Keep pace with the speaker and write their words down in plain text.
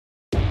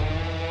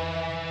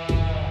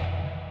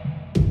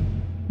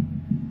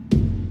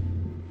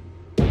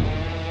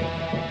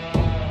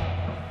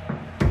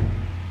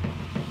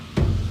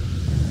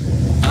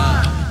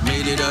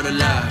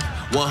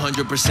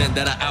100%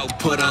 that I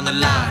output on the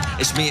line.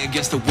 It's me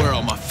against the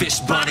world, my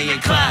fist, Bonnie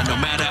and Clyde. No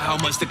matter how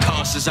much the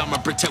cost is, I'ma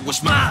protect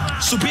what's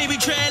mine. So baby,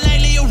 tread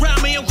lightly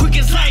around me, I'm quick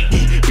as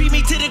lightning. Beat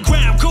me to the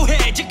ground, go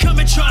ahead, you come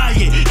and try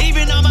it.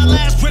 Even on my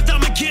last breath,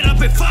 I'ma get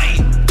up and fight.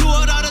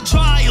 Throughout all the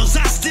trials,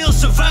 I still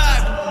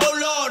survive. Oh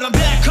Lord, I'm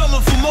back,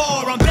 coming for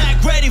more. I'm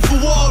back, ready for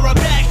war. I'm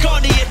back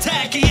on the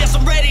attack, and yes,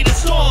 I'm ready to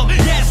storm.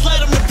 Yes, let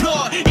them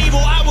deploy. Evil,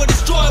 I will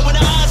destroy. When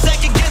the odds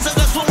stack against us,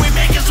 that's when we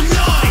making some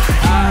noise.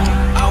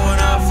 I will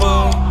not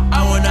fall,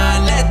 I will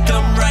not let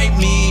them write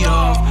me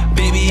off.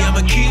 Baby,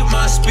 I'ma keep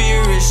my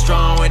spirit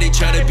strong. When they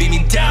try to beat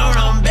me down,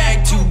 I'm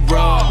back to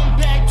raw.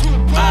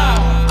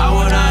 I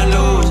will not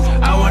lose,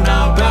 I will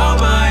not bow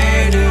my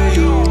head to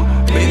you.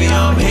 Baby,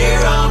 I'm here,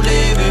 I'm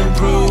living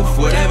proof.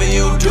 Whatever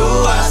you do,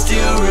 I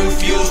still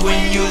refuse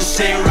when you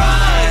say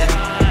right.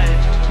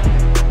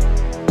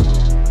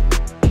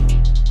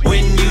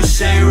 When you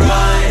say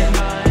right,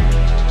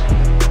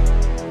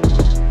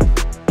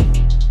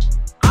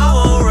 I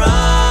won't run.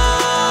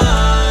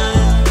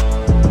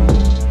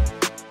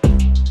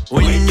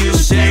 When you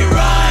say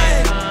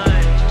right,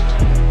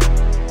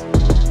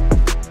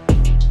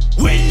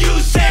 when you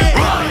say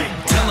right.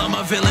 Tell all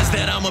my villains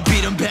that I'ma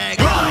beat them back.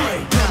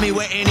 Right. Tell me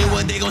where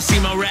anyone, they gon' see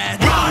my wrath.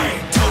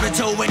 Right. Toe to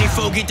toe, any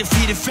foe get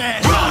defeated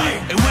fast. Right.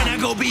 And when I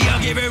go be,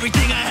 I'll give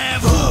everything I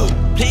have.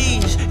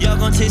 Please, y'all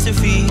gon' taste the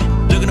feed.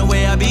 Looking the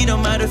way I beat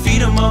them, I defeat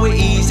them all with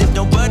ease. If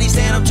nobody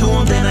stand up to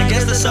them, then I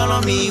guess that's all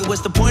on me.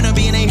 What's the point of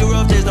being a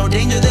hero if there's no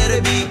danger there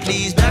to be?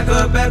 Please back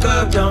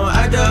up, don't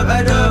act up,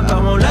 I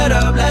won't let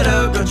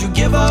up, don't you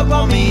give up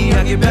on me.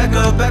 I get back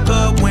up,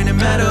 when it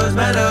matters,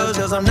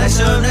 cause I'm next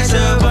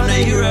up, I'm the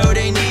hero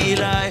they need.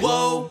 Like,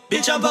 whoa,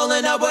 bitch, I'm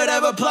pulling up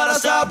whatever plot I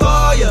stop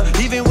all ya.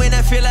 Even when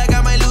I feel like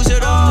I might lose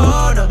it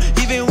all, no.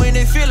 Even when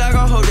they feel like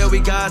I hope that we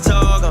got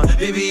talk on.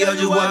 Baby, you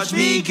just watch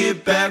me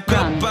get back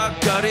up, I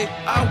got it.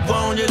 I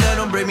won't just let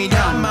them break me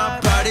down. My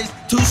pride is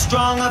too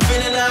strong, I'm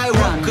feeling like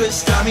what could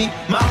stop me.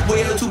 My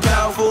will too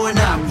powerful, and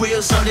I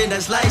will something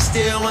that's like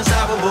still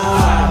unstoppable.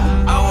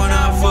 I will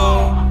not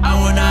fall, I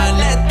will not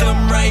let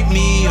them write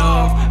me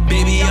off.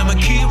 Baby, I'ma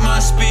keep my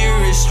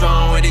spirit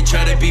strong. When they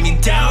try to beat me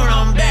down,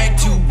 I'm back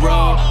to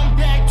raw.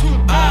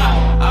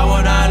 I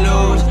will not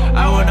lose,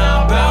 I will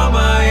not bow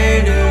my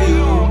head to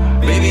you.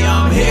 Baby,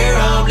 I'm here,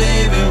 I'm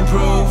living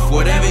proof.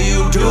 Whatever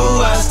you do,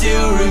 I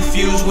still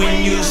refuse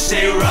when you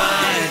say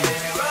right.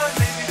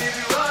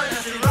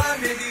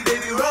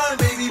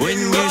 When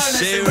you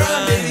say right.